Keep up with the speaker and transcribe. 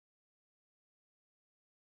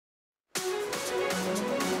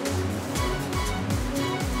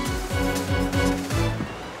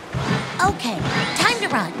Okay, time to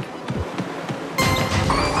run.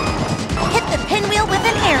 Hit the pinwheel with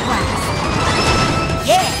an air blast.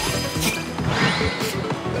 Yeah!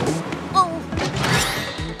 Oh.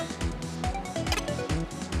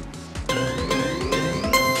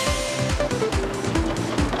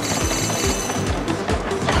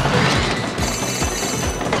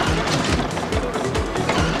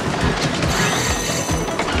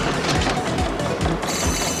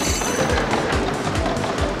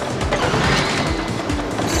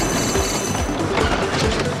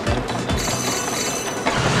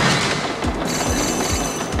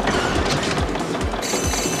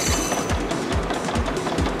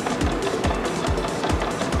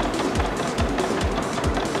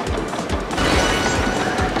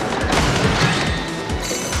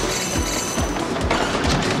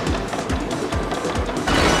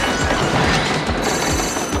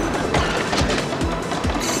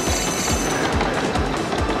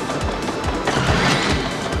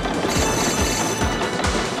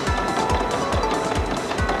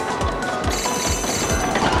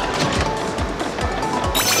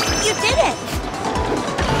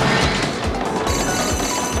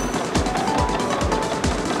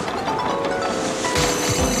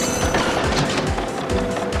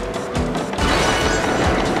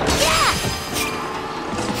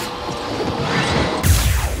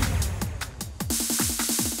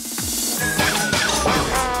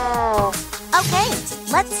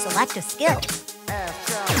 Let's select a skill.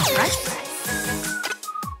 Front press.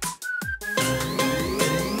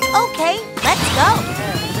 Okay, let's go.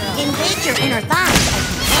 Engage your inner thighs as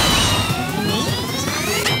you push. Neat.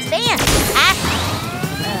 Fantastic.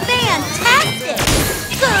 Fantastic.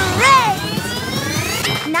 Great.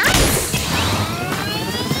 Nice.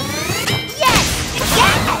 Yes.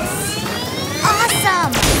 Yes.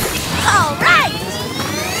 Awesome. All right.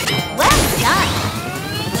 Well done.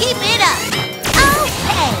 Keep it up.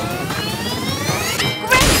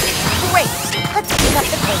 Great! Let's pick up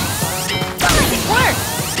the pace. Fine work!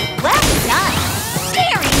 Well done!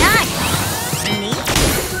 Very nice! Neat?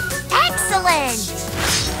 Excellent!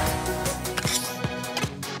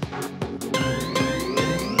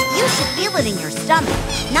 You should feel it in your stomach,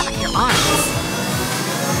 not your arms.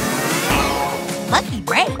 Lucky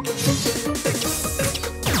break.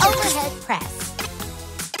 Overhead press.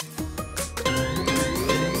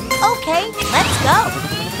 Okay, let's go.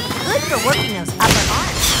 Good for working those upper arms.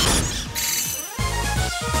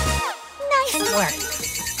 Nice work.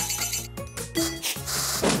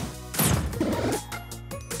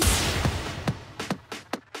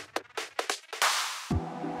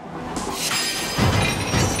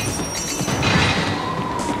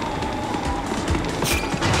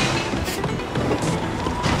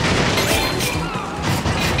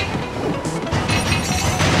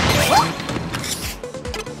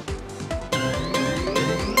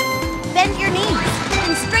 Bend your knees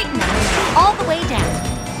and straighten them all the way down.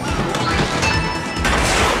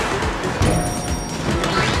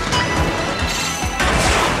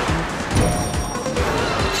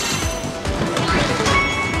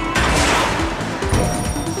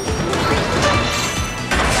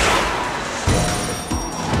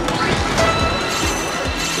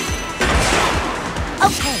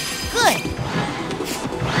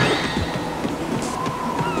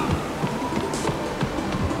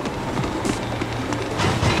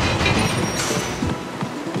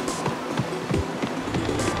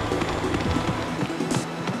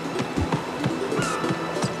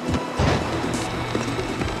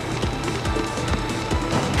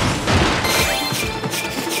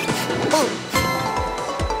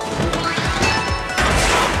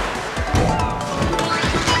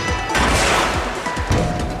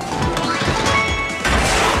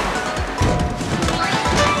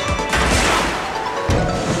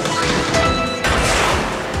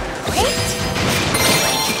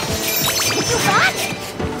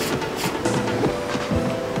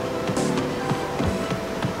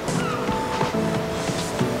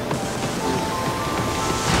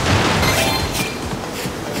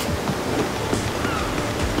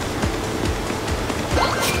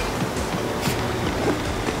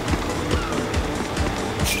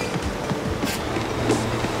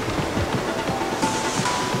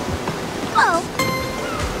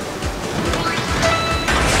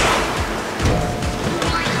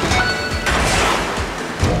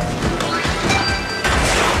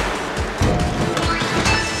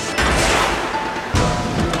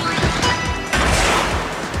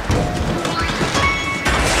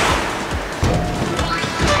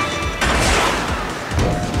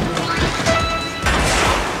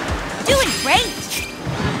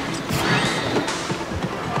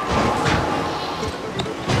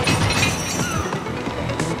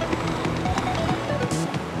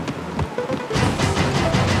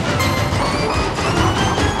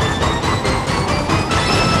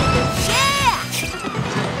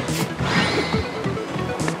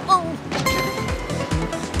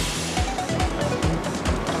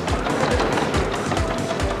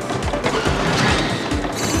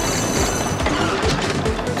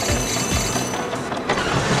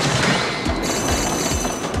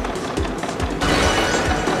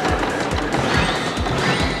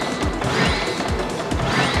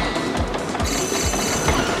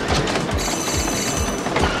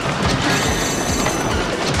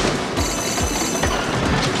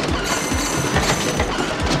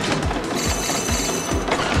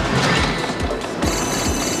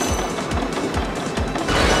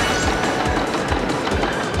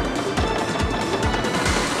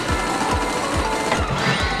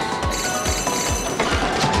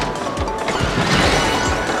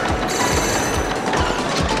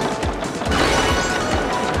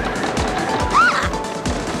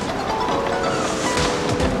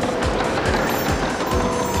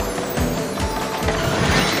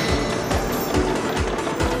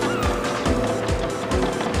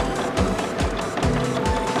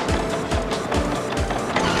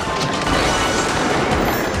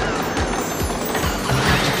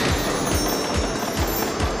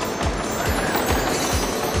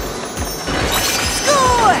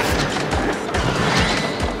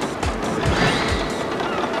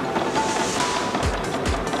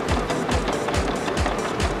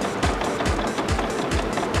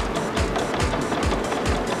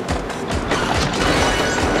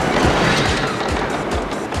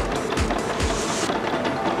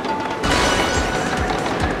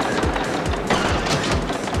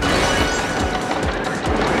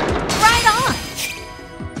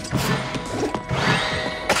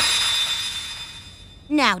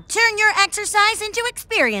 Now turn your exercise into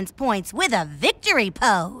experience points with a victory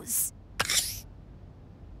pose.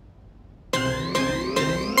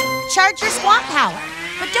 Charge your squat power,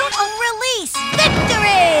 but don't over-release.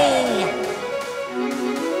 Victory!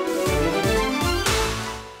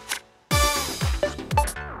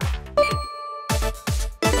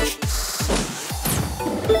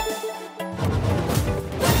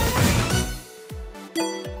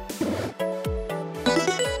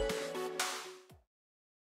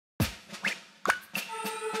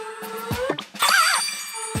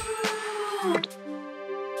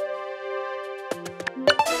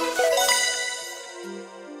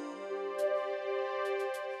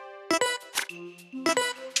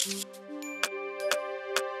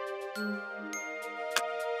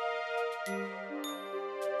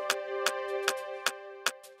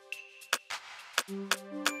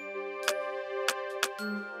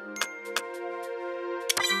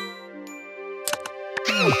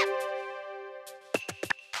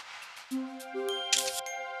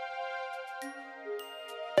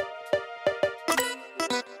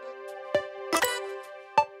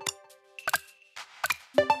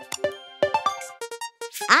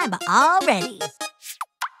 I'm all ready.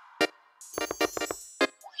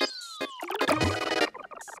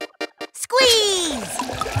 Squeeze!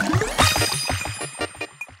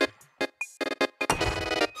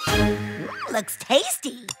 Looks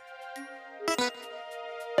tasty.